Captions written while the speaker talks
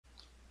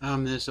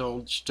I'm this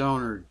old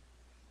stoner,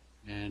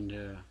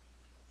 and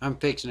I'm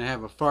fixing to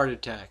have a fart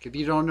attack. If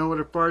you don't know what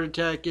a fart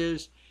attack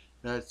is,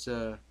 that's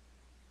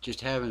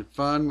just having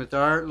fun with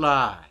art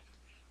live.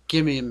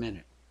 Give me a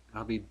minute.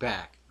 I'll be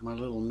back. I'm a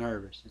little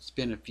nervous. It's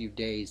been a few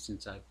days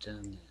since I've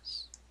done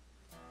this.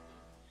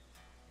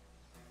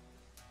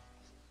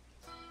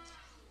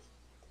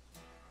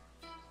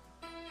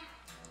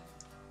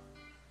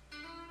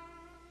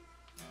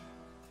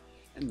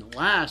 And the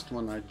last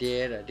one I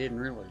didn't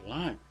really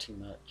like too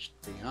much,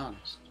 to be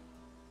honest.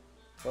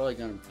 Probably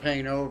going to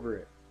paint over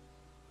it.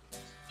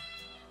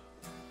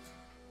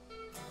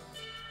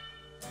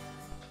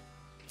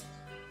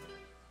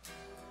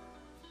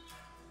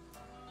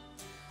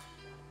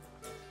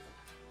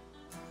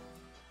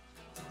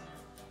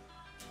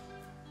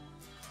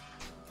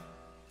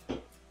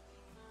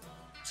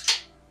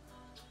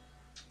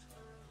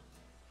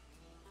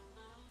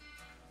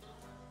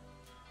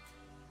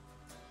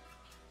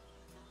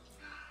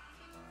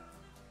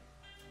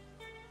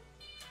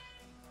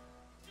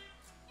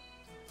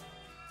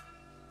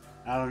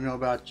 I don't know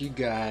about you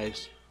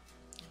guys,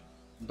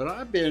 but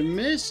I've been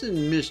missing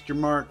Mr.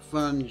 Mark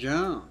Fun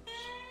Jones.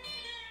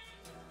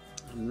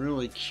 I'm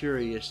really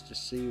curious to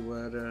see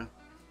what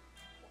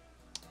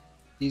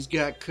he's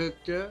got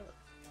cooked up.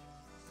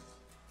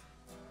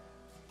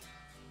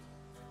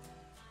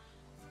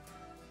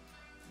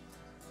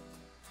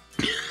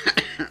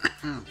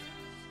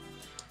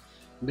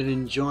 Been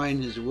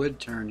enjoying his wood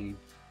turning,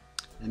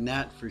 and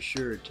that for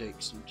sure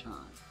takes some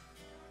time.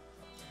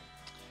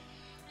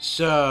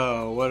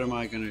 So, what am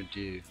I gonna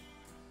do?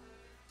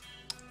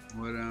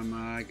 What am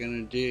I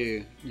gonna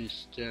do?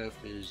 This stuff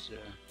is,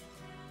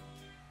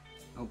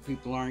 hope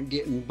people aren't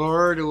getting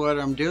bored of what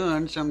I'm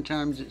doing.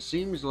 Sometimes it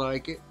seems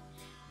like it,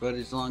 but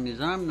as long as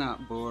I'm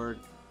not bored,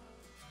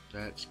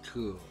 that's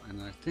cool.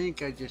 And I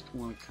think I just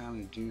want to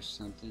kind of do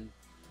something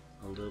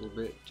a little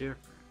bit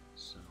different.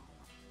 So,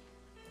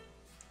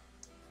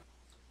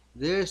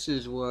 this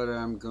is what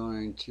I'm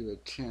going to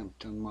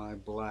attempt on my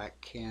black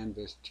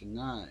canvas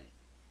tonight.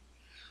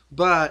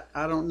 But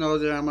I don't know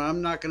that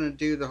I'm not going to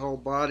do the whole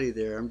body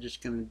there. I'm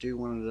just going to do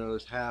one of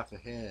those half a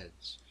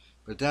heads.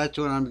 But that's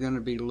what I'm going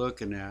to be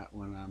looking at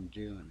when I'm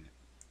doing it.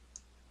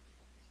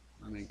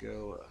 Let me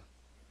go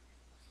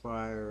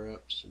fire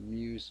up some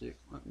music.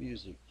 What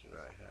music did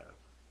I have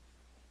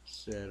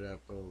set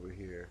up over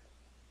here?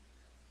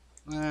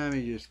 Let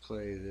me just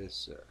play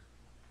this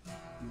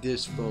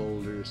this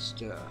folder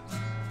stuff.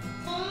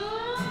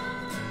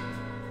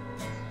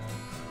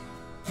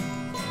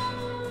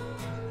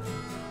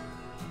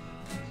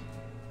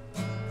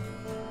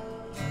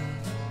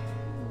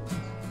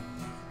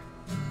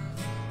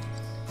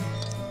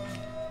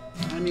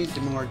 I need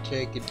to more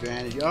take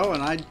advantage. Oh,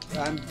 and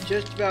I'm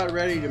just about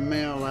ready to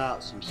mail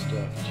out some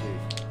stuff too.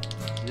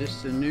 Is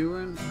this the new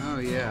one? Oh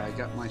yeah, I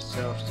got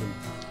myself some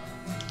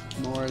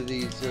more of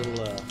these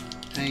little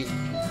paint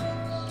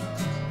pens.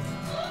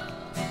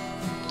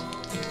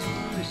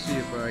 Let me see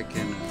if I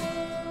can.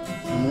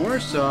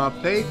 Warsaw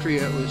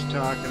Patriot was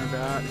talking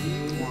about.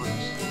 He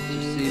wants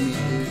to see me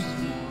do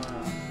some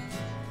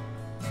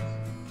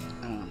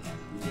more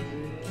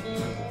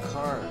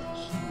cards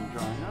and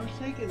drawing. I was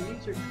thinking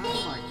these are kind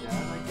of like that.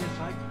 I guess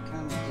I could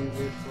kind of do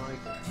this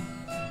like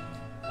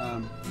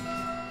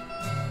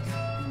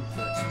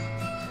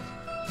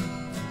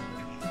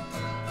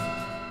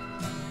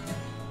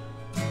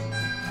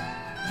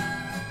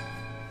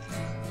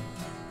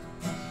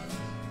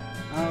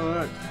oh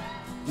look,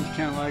 he's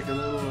kind of like a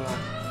little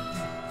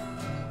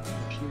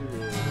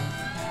computer.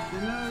 You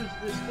know,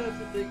 the stuff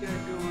that they got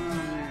going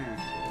on there.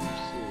 So let me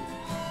see.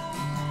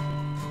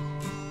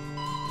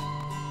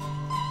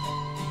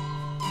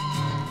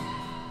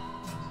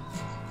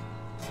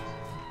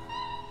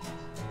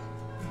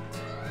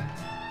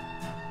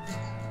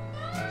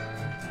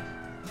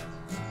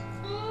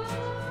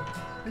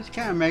 This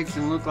kind of makes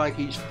him look like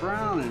he's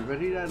frowning, but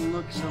he doesn't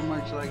look so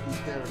much like he's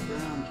got a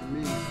frown to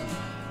me.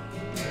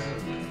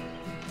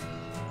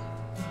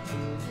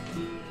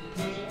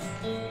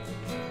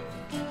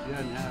 He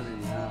doesn't have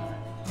any eyes.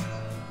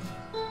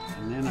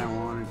 And then I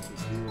wanted to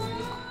do a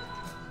little.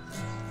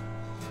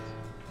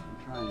 I'm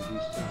trying to do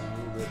something a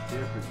little bit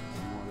different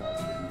from what I've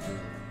been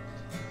doing.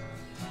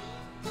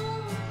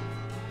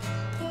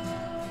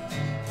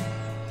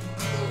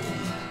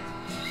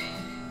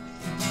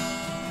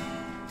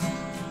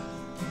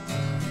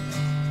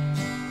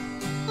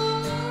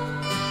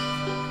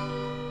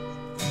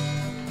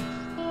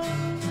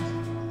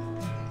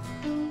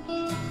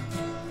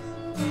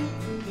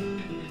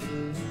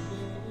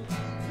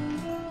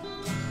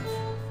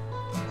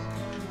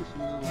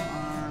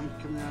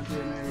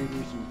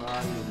 Do some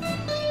body in there.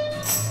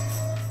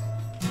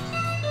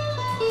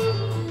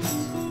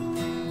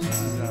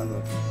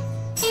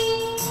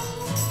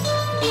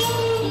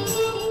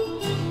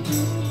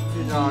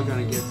 It's all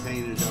going to get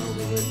painted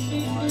over with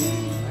some white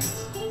anyway.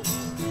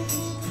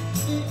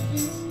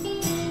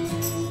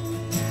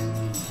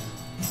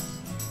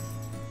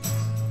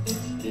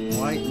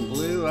 White and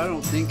blue, I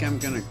don't think I'm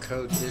going to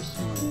coat this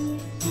one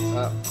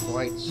up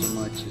quite so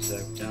much as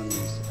I've done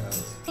these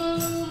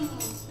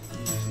others.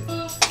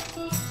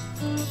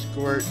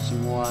 squirt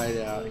some white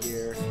out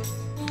here. A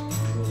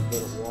little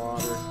bit of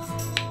water.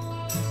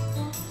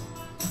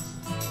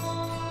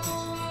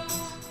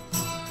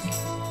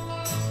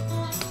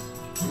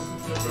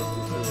 This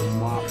little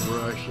mop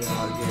brush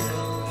out here.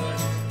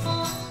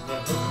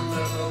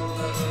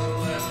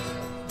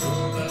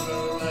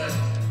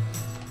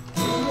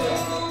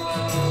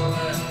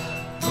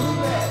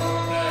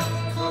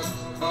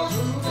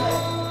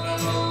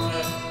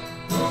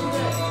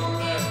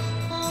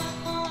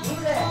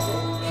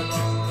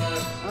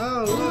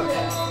 Oh, look.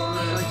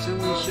 Looks like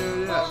someone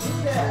showed up.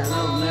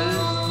 Hello, Nez.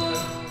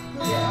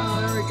 Oh,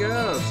 there we go.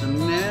 Some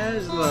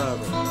Nez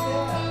lovers.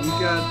 You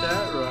got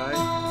that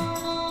right.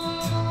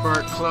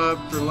 Park Club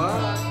for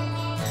life.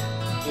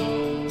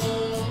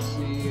 Let's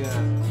see if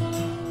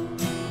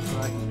I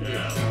can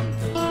get some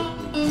to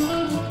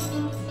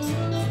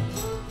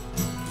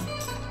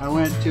I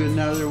went to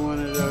another one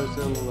of those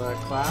little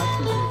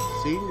classes at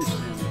the senior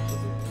center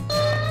today.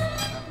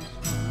 That was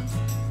fun.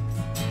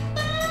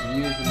 I'm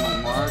using my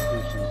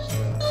markers and stuff.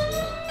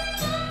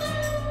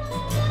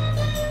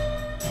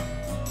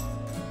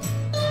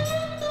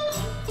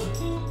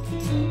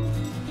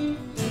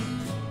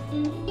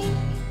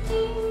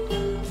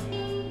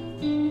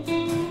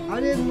 I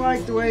didn't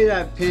like the way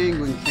that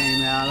penguin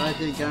came out. I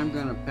think I'm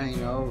going to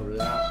paint over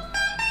that.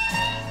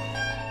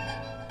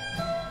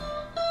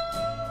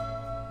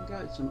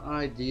 Got some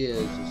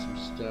ideas of some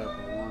stuff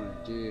I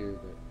want to do,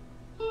 but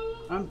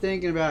I'm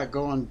thinking about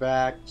going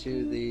back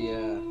to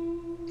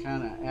the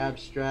kind of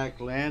abstract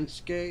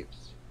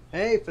landscapes.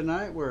 Hey, for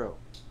Night World.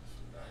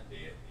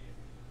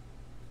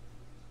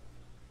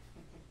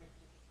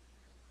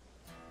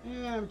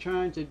 Yeah, I'm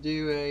trying to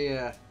do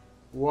a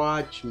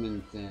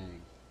Watchmen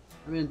thing.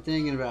 I've been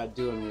thinking about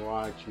doing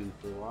Watchmen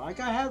for a while. I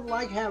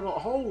have a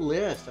whole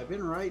list. I've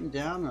been writing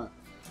down a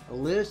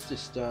list of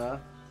stuff.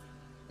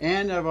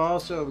 And I've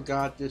also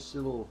got this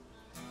little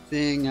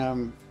thing,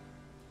 I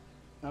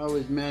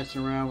was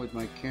messing around with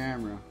my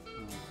camera.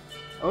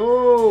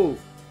 Oh,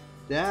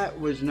 that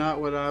was not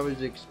what I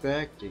was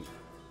expecting.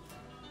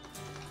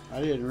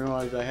 I didn't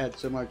realize I had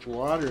so much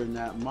water in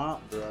that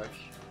mop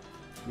brush.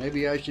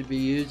 Maybe I should be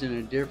using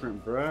a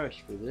different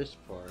brush for this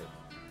part.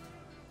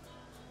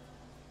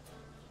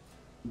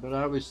 But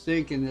I was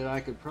thinking that I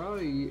could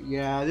probably,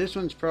 yeah, this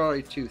one's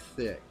probably too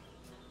thick.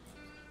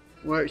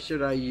 What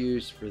should I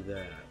use for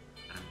that?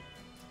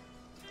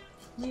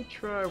 Let me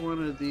try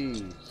one of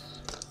these.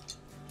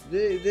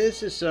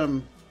 This is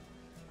some,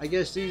 I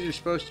guess these are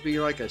supposed to be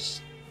like a,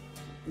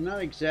 I'm not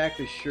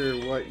exactly sure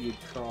what you'd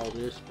call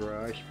this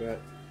brush,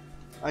 but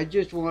I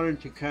just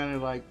wanted to kind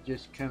of like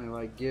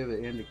give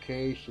an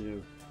indication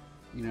of,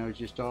 you know,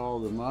 just all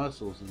the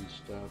muscles and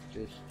stuff,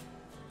 just,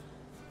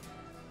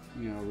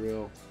 you know,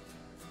 real,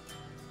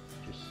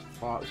 just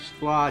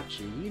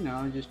splotchy, you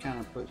know, just kind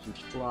of put some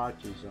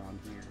splotches on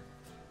here.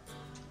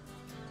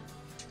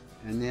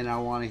 And then I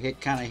want to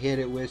kind of hit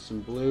it with some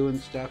blue and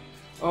stuff.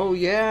 Oh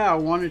yeah, I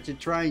wanted to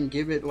try and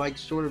give it like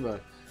sort of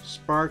a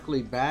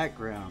sparkly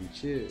background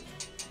too.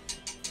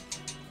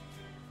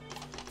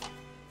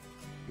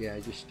 Yeah, I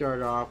just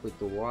start off with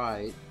the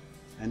white,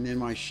 and then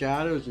my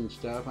shadows and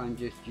stuff, I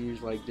just use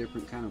like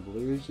different kind of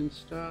blues and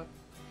stuff.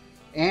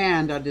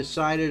 And I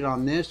decided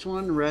on this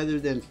one, rather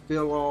than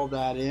fill all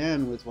that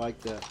in with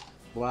like the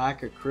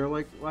black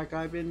acrylic like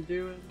I've been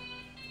doing,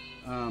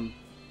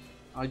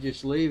 I'll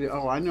just leave it.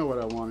 Oh, I know what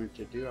I wanted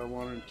to do. I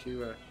wanted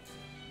to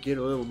get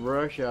a little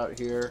brush out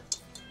here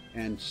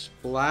and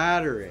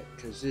splatter it,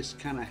 because this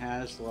kind of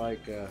has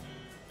like a,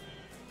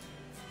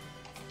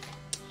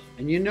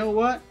 and you know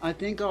what? I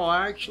think I'll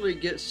actually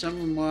get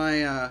some of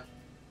my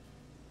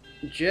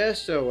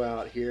gesso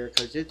out here,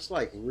 because it's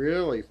like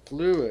really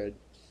fluid.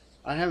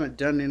 I haven't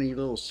done any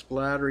little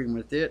splattering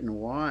with it in a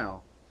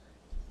while.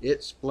 It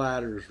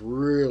splatters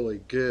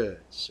really good,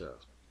 so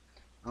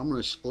I'm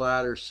going to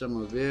splatter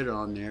some of it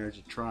on there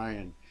to try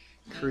and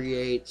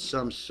create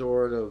some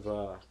sort of,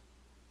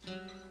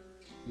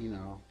 you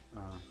know,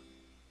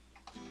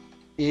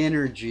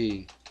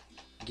 energy.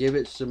 Give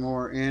it some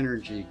more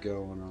energy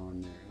going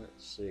on there.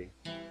 Let's see.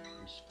 Let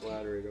me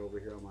splatter it over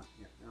here on my,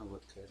 yeah, that'll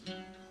look good.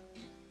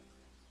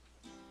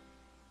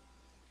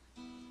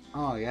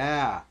 Oh,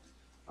 yeah.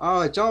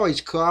 Oh, it's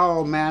always cool.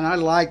 Oh, man, I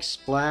like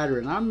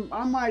splattering. I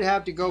might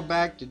have to go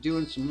back to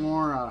doing some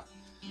more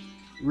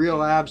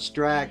real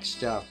abstract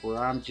stuff where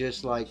I'm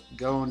just like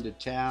going to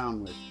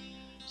town with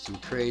some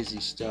crazy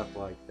stuff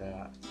like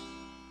that.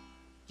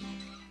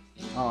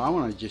 Oh, I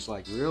want to just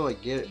like really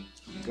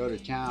go to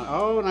town.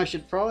 Oh, and I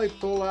should probably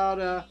pull out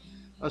a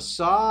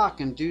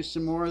sock and do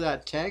some more of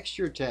that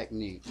texture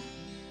technique.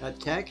 That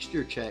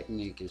texture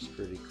technique is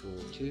pretty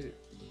cool too.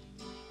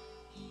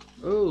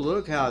 Oh,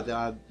 look how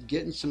I'm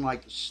getting some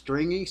like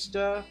stringy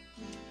stuff.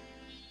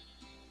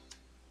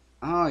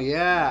 Oh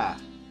yeah,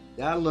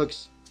 that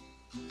looks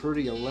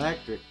pretty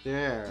electric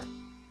there.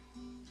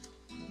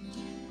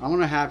 I'm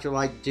gonna have to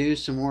like do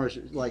some more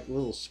like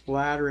little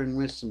splattering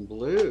with some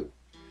blue.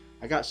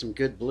 I got some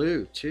good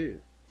blue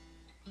too.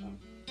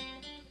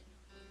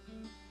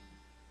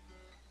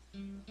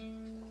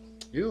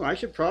 Ooh, I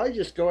should probably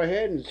just go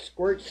ahead and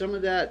squirt some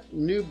of that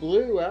new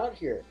blue out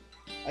here.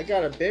 I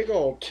got a big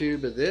old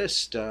tube of this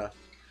stuff.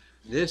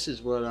 This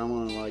is what I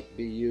want to like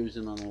be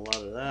using on a lot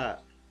of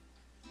that.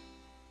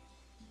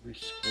 Let me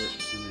squirt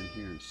some in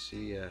here and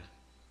see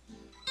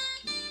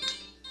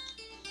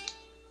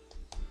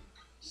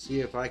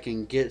if I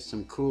can get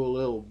some cool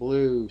little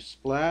blue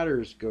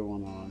splatters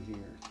going on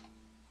here.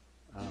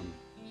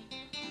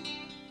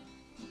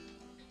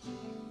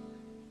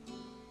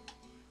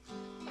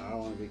 I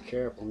want to be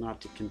careful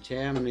not to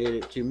contaminate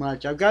it too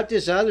much. I've got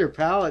this other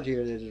palette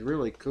here that is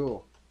really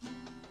cool.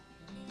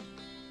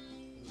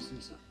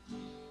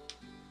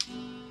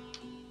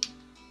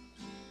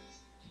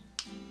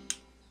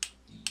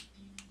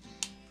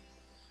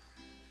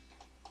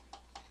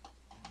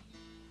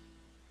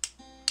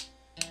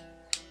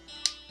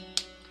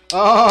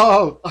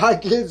 Oh, I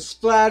get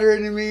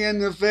splattering me in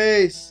the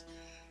face.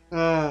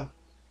 Uh,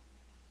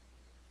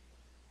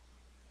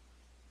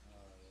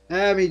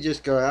 Let me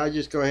just go. I'll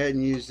just go ahead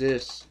and use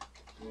this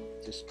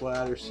to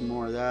splatter some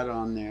more of that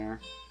on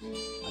there.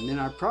 And then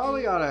I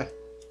probably ought to...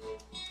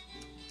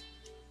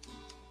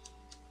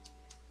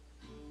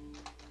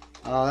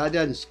 Oh, that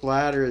doesn't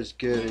splatter as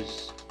good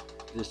as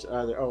this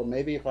other. Oh,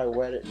 maybe if I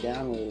wet it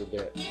down a little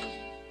bit.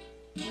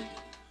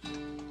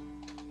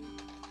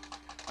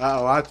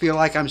 Uh oh, I feel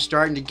like I'm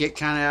starting to get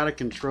kind of out of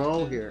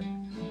control here.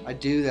 I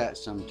do that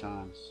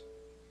sometimes.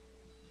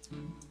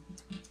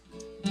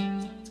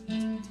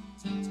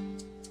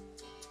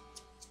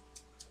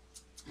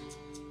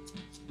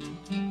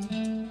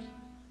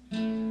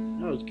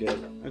 That was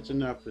good. That's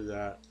enough of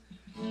that.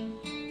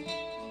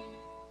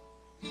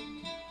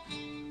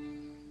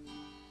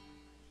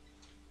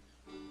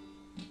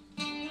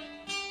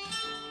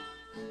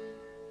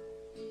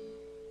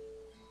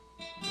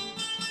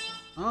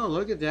 Oh,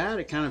 look at that.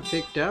 It kind of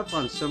picked up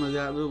on some of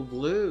that little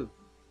blue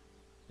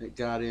that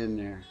got in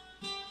there.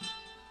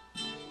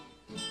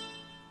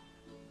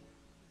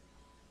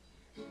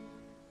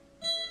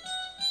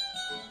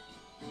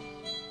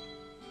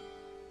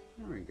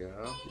 There we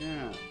go.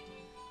 Yeah.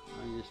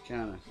 I just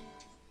kind of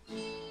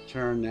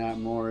turn that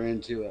more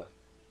into a...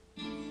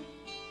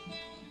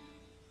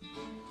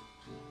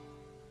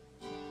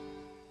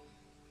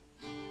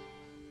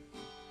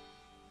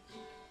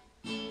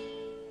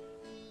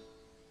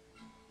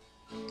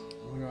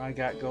 What do I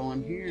got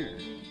going here?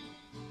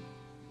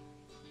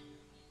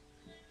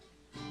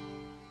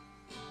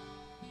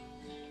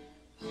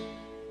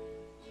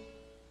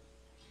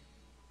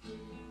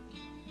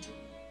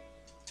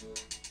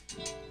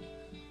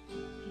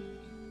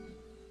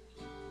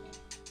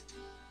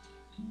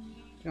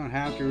 Don't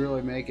have to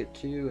really make it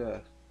too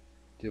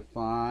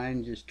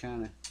defined, just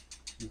kind of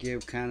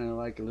give kind of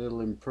like a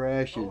little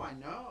impression. Oh, I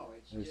know.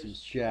 It's with just, some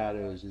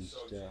shadows and so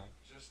stuff.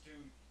 Just do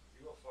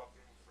a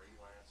fucking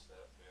freelance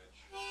that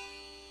bitch.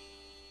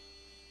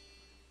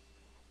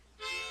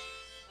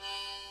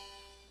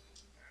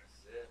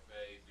 That's it,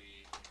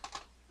 baby.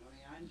 I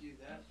mean, I can do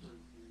that for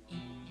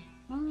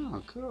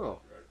Oh, cool. Are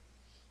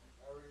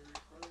we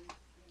recording?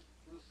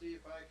 We'll see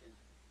if I can.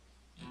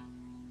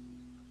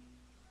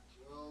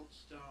 2 old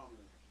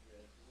stoners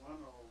with 1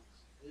 old,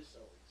 this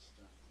old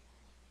stone.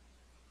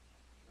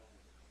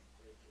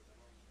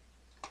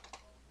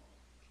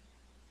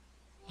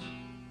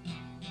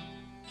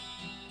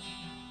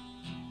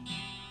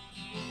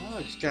 That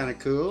looks kind of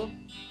cool.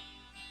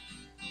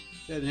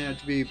 Doesn't have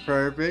to be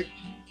perfect.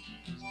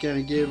 Just kind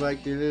of give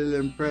like a little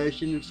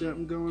impression of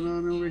something going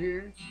on over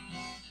here.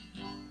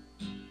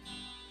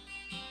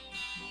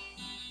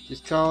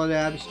 Just call it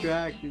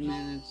abstract and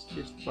then it's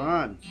just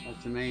fun.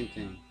 That's the main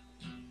thing.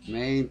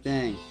 Main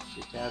thing.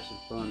 Just have some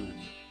fun with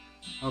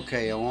it.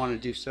 Okay, I want to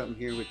do something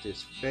here with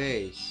this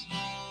face.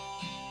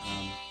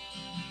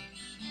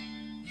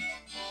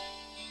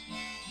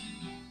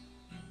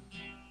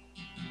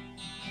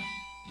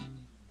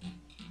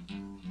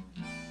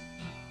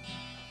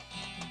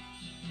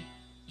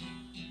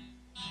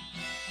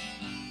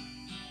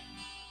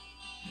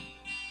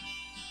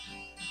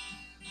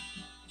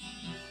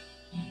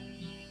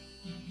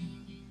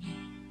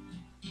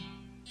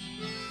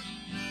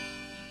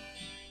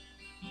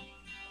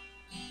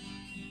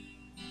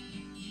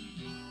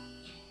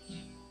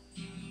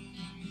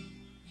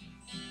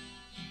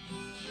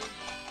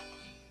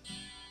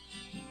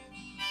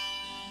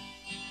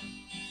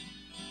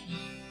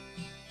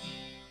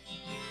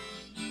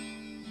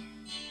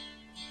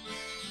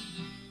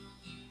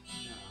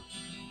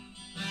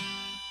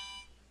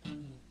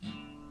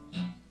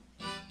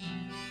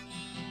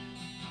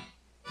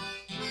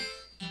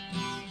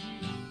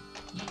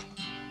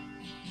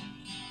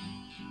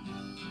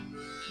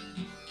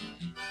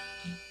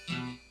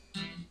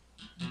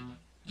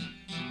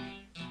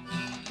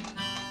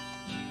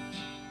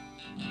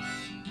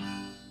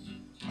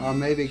 Or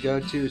maybe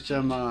go to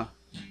some, I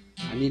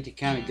need to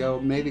kind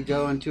of maybe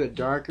go into a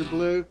darker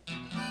blue.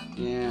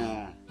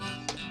 Yeah,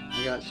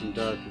 I got some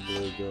darker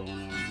blue going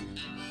on here.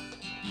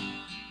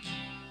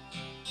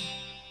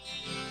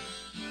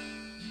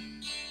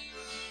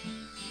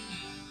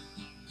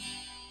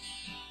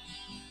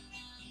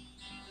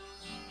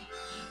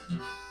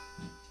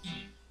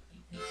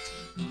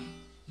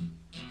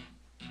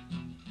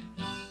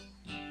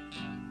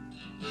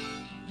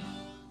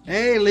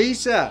 Hey,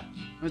 Lisa.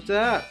 What's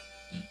up?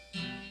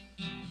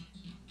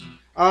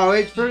 Oh,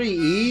 it's pretty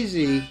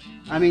easy.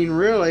 I mean,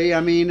 really.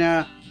 I mean,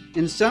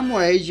 in some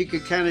ways, you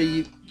could kind of,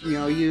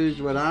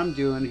 use what I'm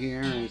doing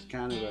here as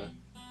kind of a.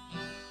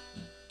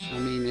 I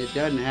mean, it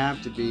doesn't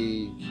have to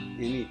be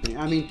anything.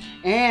 I mean,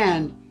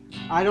 and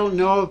I don't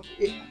know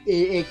if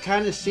it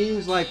kind of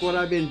seems like what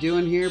I've been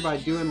doing here by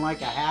doing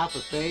like a half a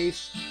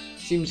face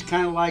seems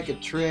kind of like a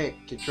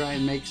trick to try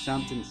and make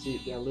something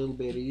a little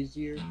bit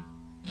easier.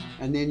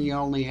 And then you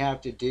only have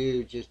to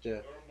do just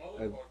a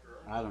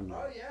I don't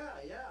know. Oh yeah,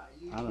 yeah.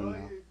 You I don't blow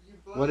know. you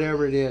blow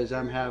Whatever it this is,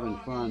 I'm spirit having on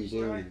and fun you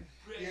doing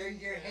start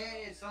it. your head.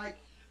 It's like,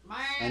 man,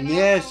 And I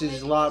this don't is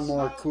think a you lot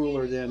more smoke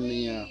cooler any than the.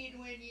 weed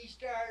when you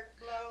start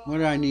What blowing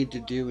do I on need to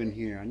one do in of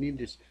here? I need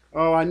to.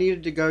 Oh, I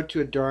needed to go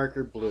to a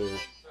darker blue.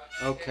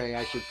 Okay,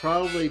 I should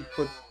probably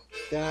put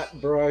that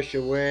brush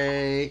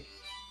away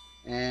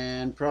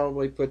and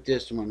probably put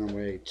this one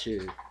away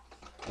too.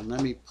 And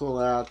let me pull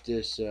out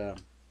this.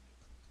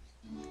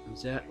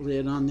 Is that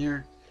lid on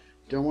there?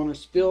 Don't want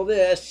to spill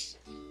this.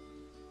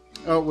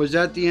 Oh, was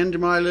that the end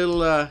of my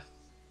little?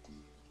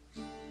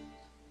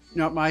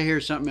 No, I hear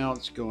something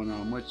else going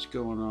on. What's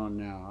going on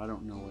now? I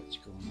don't know what's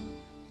going on.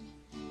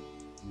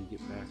 Let me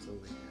get back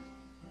over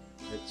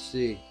here. Let's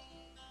see.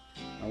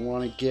 I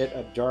want to get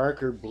a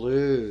darker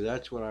blue.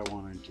 That's what I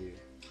want to do.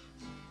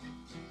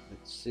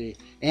 Let's see.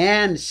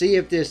 And see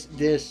if this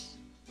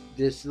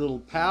little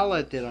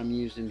palette that I'm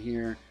using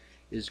here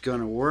is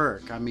going to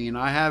work. I mean,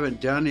 I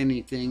haven't done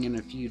anything in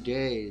a few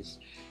days.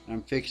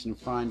 I'm fixing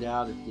to find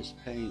out if this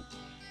paint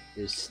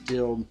is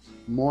still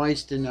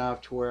moist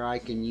enough to where I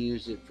can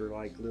use it for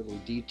like little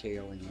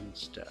detailing and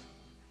stuff.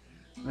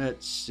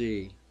 Let's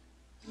see.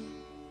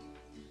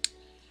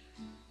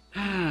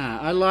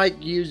 I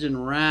like using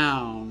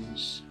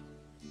rounds,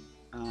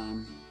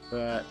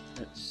 but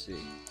let's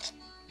see.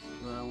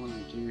 What I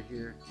want to do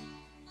here.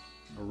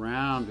 A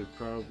round would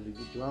probably.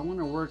 Do I want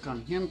to work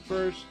on him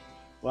first?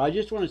 Well, I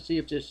just want to see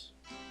if this.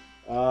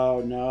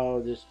 Oh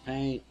no, this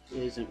paint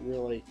isn't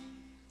really.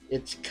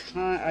 It's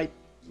kind. I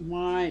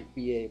might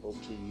be able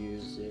to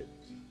use it.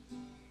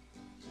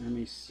 Let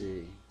me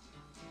see.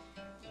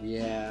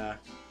 Yeah,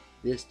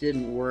 this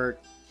didn't work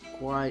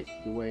quite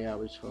the way I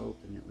was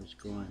hoping it was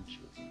going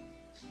to.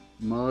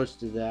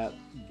 Most of that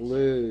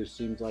blue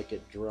seems like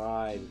it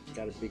dried. It's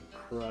got a big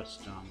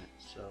crust on it.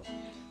 So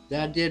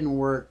that didn't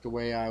work the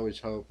way I was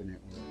hoping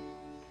it would.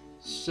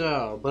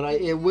 So, but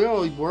it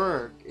will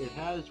work. It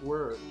has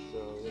worked.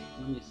 So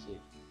let me see.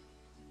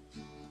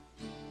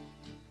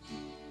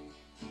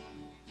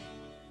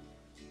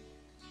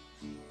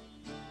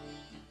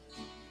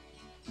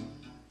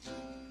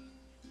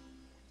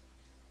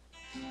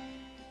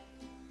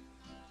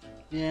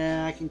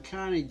 Yeah, I can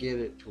kind of get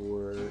it to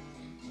work.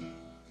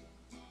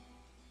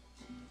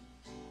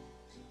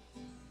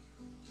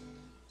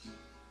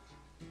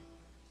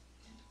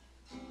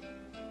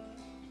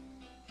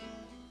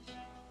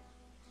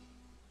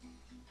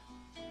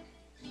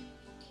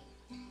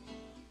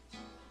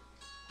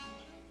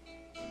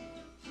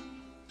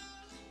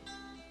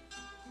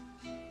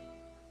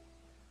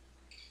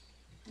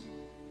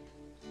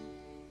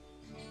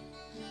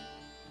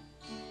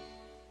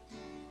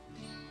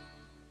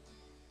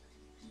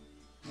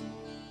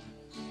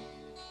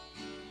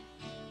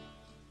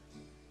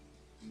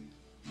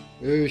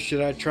 Ooh, should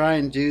I try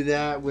and do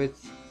that with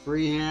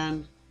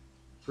freehand?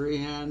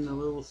 Freehand the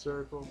little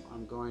circle?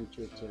 I'm going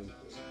to attempt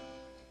it.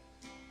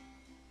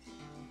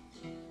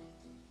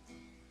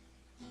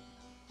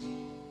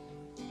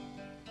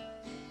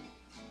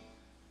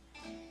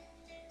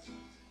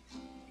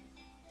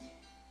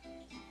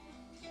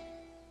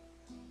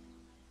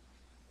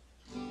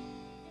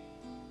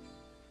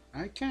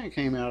 That kind of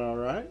came out all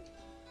right.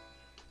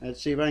 Let's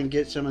see if I can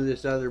get some of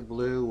this other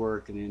blue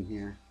working in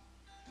here.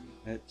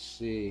 Let's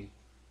see.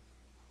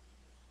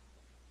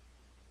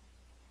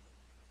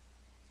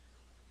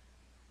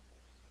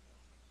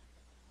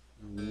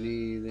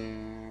 Knee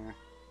there.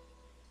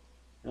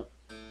 Oh,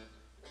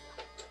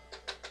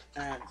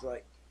 that's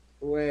like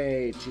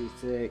way too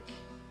thick.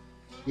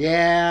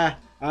 Yeah,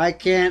 I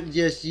can't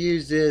just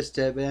use this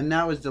to. And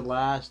that was the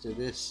last of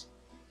this.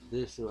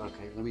 This.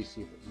 Okay, let me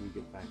see. Let me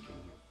get back in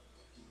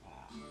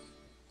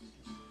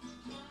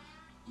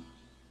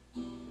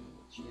here.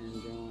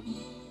 Chin going.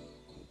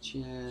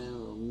 Chin,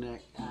 little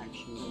neck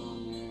action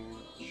going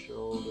there.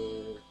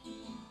 Shoulder.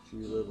 A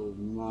few little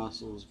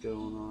muscles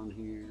going on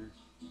here.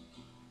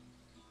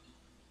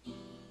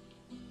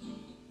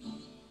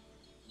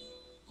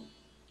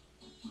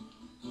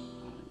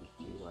 Just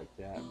do like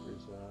that for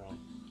his eye.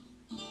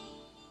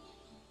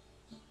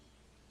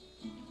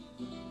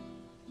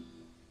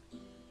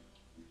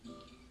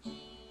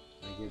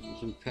 I give him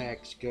some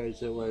pecs, goes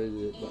that way,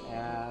 the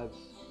abs.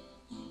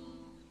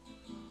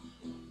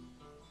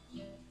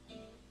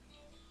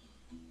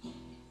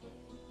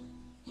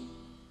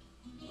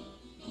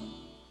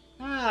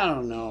 I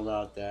don't know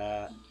about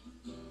that.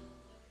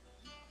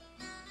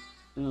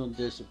 A little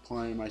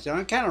disappointed in myself.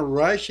 I'm kind of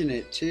rushing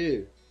it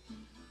too.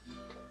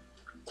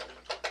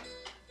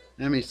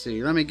 Let me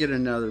see. Let me get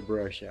another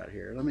brush out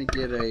here. Let me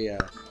get a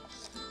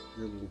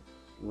little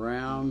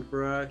round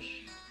brush.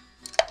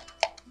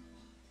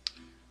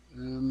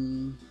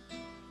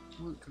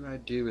 What could I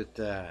do with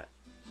that?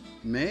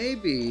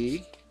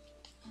 Maybe,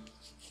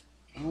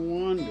 I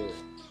wonder.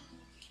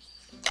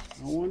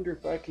 I wonder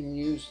if I can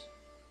use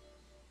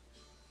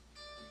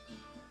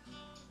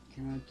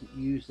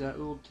that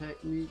little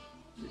technique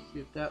to see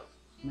if that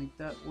make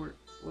that look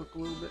a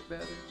little bit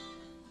better.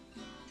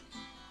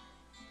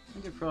 I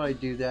could probably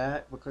do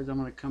that because I'm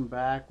going to come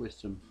back with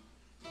some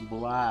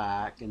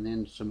black and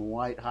then some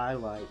white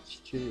highlights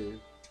too.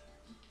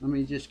 Let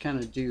me just kind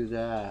of do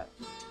that.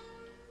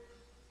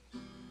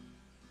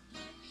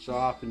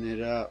 Soften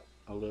it up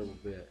a little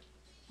bit.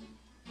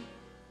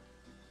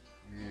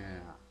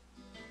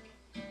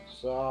 Yeah.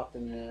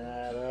 Soften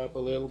that up a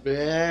little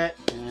bit,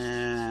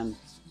 and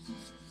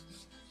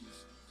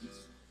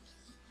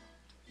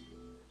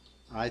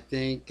I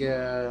think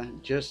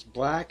just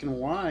black and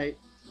white.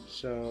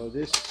 So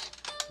this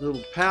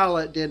little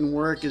palette didn't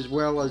work as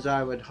well as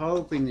I was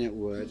hoping it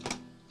would.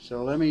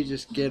 So let me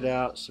just get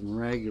out some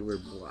regular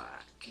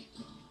black.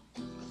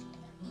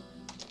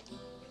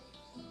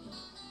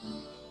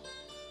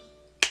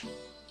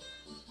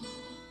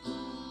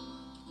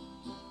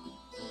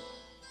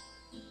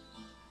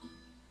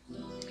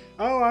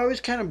 Oh, I was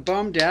kind of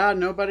bummed out.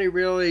 Nobody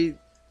really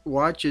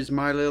watches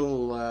my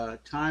little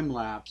time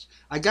lapse.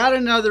 I got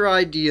another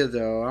idea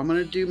though. I'm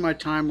going to do my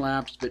time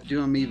lapse, but do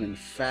them even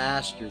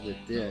faster with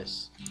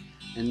this.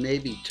 And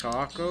maybe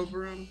talk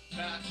over them?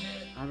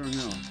 I don't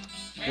know.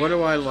 What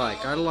do I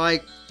like? I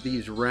like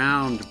these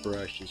round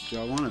brushes. Do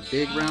I want a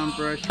big round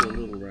brush or a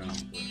little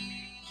round brush?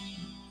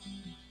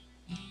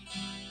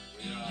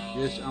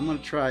 I'm going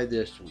to try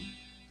this one.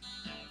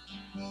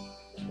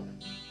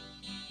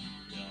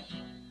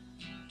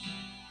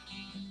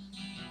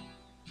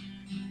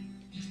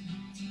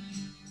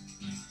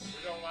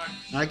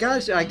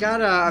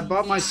 I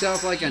bought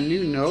myself like a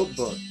new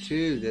notebook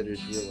too that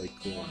is really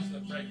cool.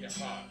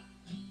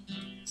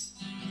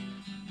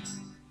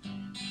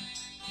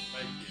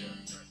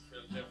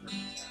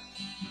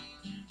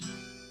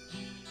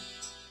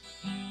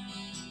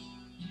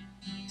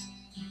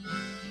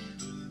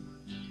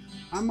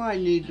 I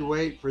might need to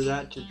wait for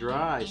that to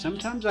dry.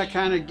 Sometimes I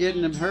kind of get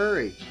in a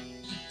hurry.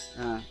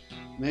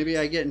 Maybe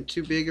I get in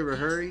too big of a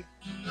hurry.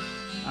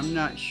 I'm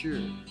not sure.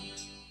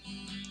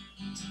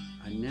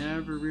 I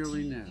never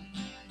really know.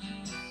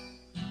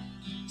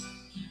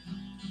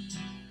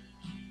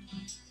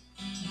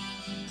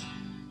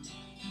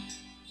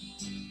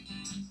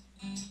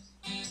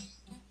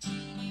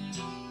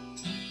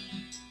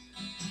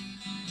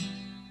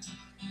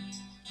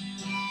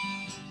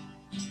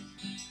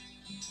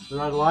 But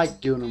I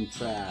like doing them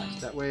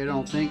fast. That way I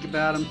don't think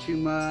about them too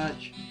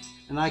much.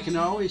 And I can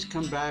always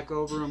come back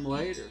over them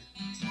later.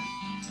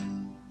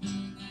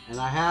 And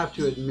I have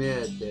to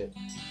admit that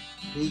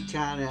he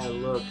kind of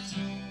looks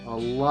a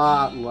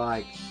lot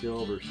like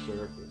Silver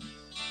Surfer.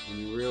 When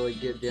you really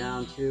get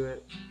down to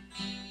it,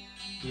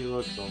 he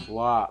looks a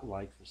lot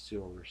like the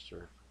Silver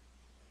Surfer.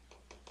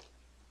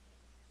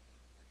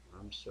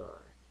 I'm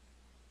sorry.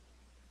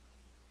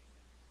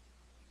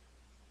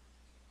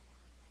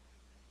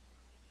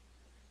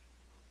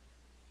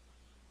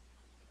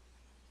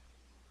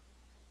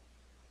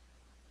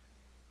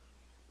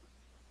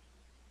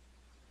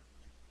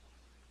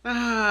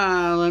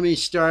 Let me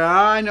start.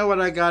 I know what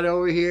I got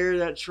over here.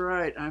 That's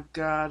right. I've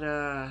got,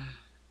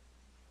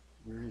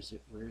 where is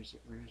it? Where is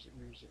it? Where is it?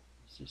 Where is it?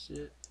 Is this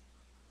it?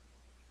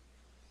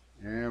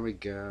 There we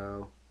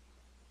go.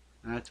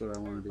 That's what I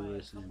want to be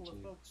listening to. A couple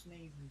of folks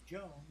named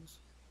Jones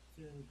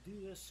to do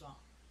this song.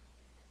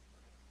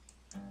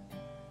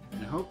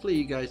 And hopefully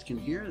you guys can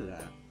hear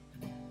that.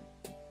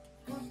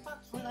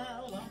 Fox went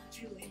out on a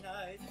chilly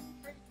night,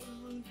 break for the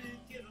moon to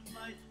get a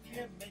light. He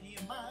had many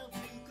a mile to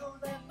go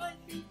that night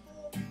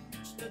before he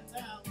reached the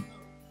town.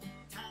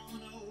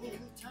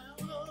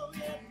 He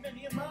had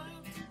many a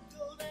mile to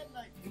go that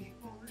night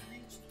before he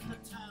reached the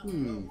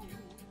town.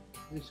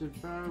 This would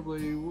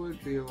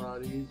be a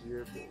lot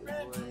easier if it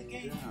was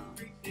laying down.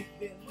 Big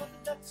bin where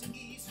the ducks and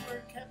geese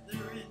were kept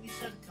therein. He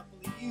said, a couple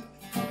of you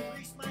will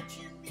grease my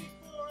chin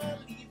before I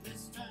leave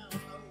this town.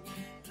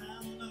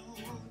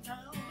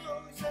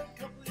 He said, a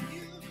couple of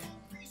you will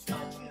grease my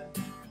chin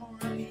before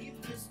I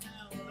leave this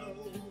town.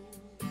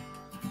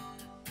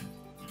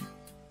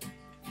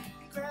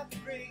 He grabbed the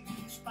gray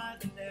goose by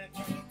the neck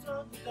and he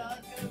threw the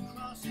duck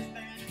across his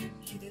back.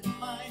 He didn't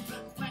mind the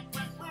whack,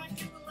 whack, whack,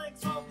 and the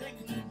legs all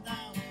dangling down.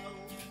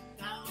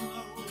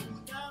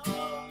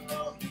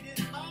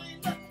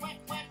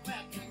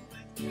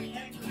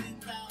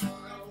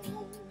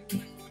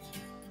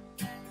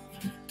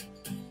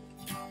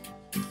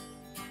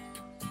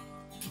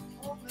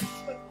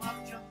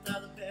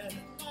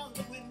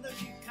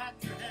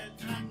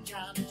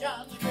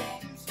 John, the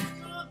great goose is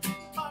gone,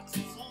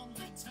 foxes on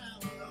the town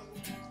low,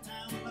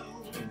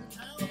 and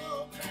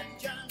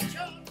John,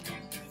 the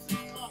great goose is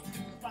gone,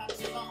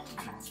 foxes on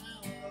the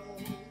town low.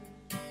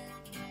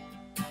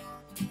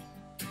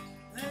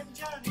 Then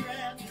Johnny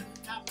ran to the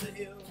top of the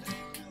hill,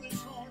 threw his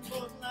horn,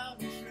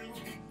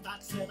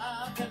 fox said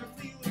I better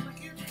flee with my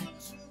kids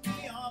would soon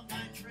be on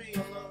my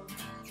trail.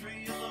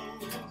 Trail,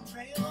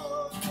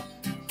 trail,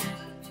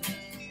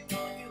 flee with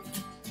my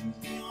kids soon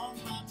be on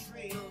my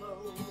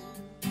trail.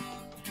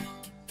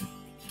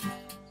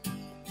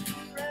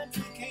 He ran to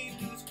the cave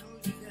to his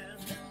cozy den,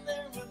 and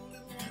there were the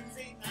little ones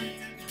 8, 9, 10.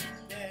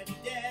 Daddy,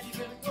 Daddy,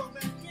 better go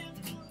back in.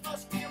 It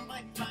must be a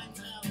mighty fine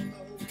town,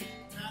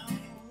 town,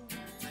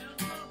 town.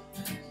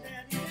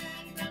 Daddy,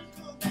 Daddy, better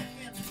go back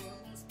in. It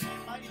must be a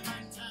mighty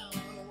fine town,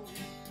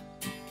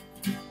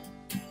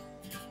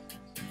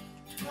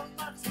 The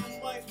fox and his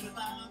wife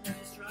without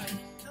any strife,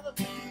 and the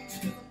pigs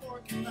with a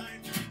fork and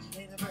knife.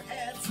 They never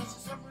had such a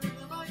supper in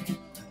the night.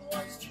 Little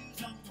ones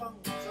choose on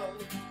bozo,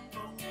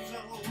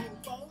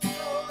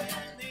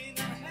 and they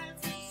never had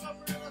such a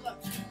supper in the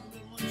night.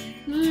 Little ones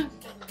choose on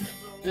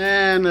bozo.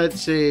 And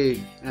let's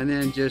see, and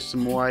then just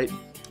some white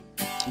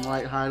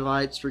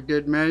highlights for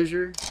good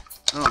measure.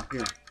 Oh,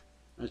 here,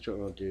 that's what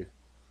we'll do.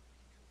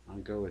 I'll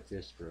go with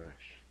this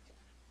brush,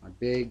 my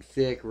big,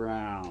 thick,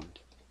 round.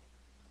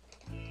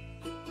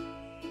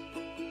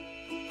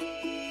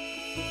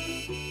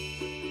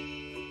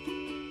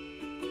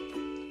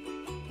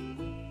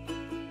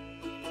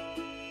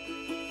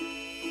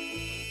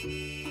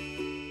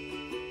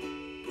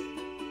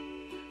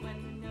 When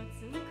the notes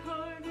in the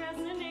chord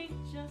resonate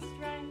just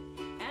right,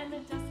 and the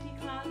dusky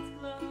clouds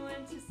glow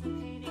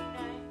anticipating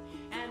night,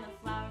 and the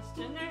flowers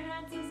turn their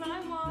heads as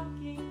I'm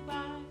walking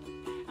by,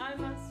 I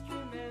must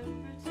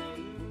remember to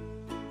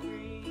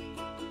breathe.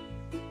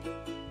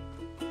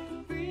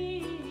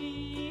 Breathe.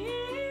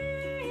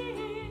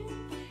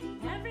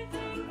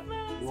 Everything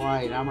flows.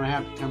 White, I'm gonna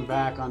have to come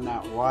back on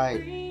that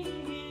white.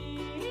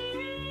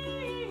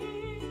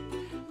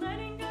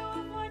 Letting go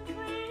of what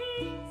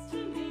clings to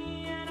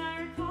me, and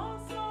I recall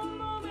some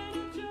moment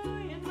of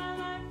joy in my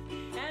life,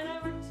 and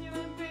I work to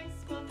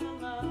embrace both the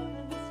love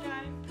and the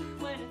strife.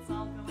 When it's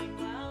all going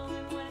well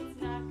and when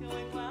it's not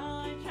going well,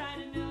 I try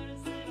to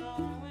notice it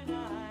all when I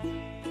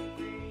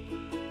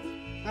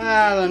breathe.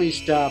 Let me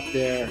stop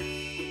there.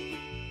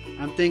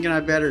 I'm thinking I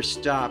better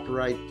stop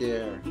right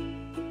there.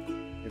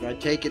 If I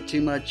take it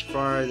too much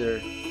farther,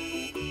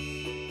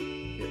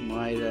 it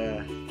might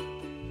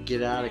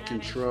get out of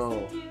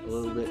control. A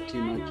little bit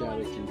too much out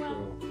of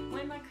control.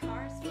 When my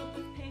car's filled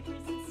with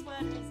papers and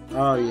sweaters and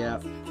Oh yeah,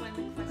 when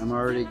the I'm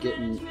already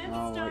getting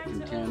all like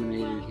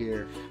contaminated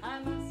here.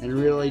 And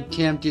really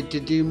tempted to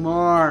do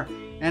more.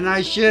 And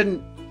I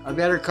shouldn't. I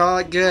better call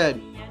it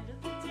good.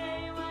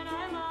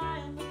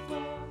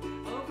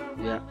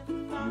 Yeah,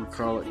 I'm gonna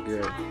call it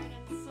good.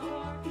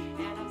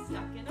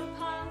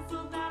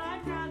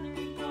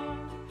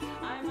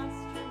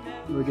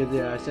 Look at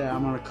that. I said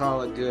I'm gonna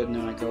call it good, and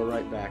then I go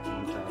right back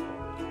on top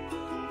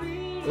of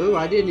it. Ooh,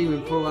 I didn't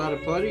even pull out a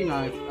putty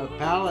knife, a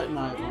palette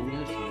knife on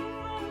this one.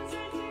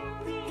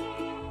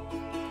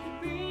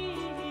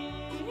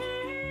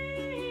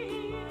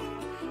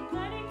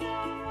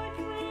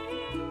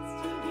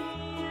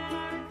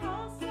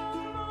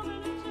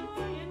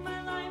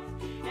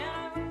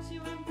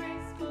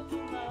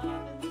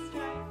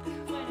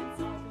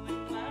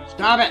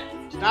 Stop it!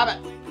 Stop it!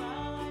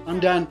 I'm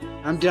done.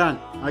 I'm done.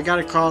 I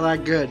gotta call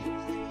that good.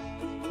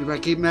 If I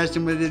keep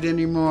messing with it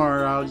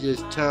anymore, I'll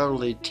just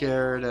totally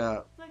tear it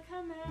up.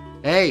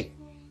 Hey,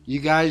 you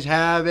guys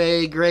have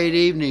a great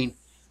evening.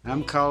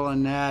 I'm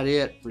calling that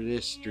it for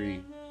this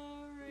stream.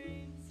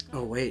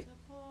 Oh wait,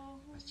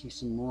 I see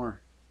some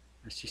more.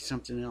 I see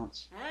something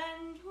else.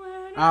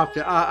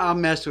 I'll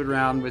mess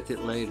around with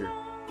it later.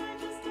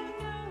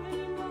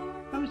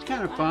 That was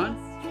kind of fun.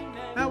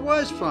 That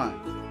was fun.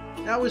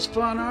 That was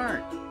fun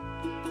art.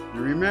 And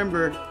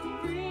remember,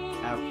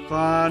 have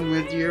fun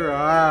with your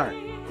art.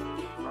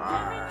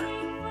 Arr.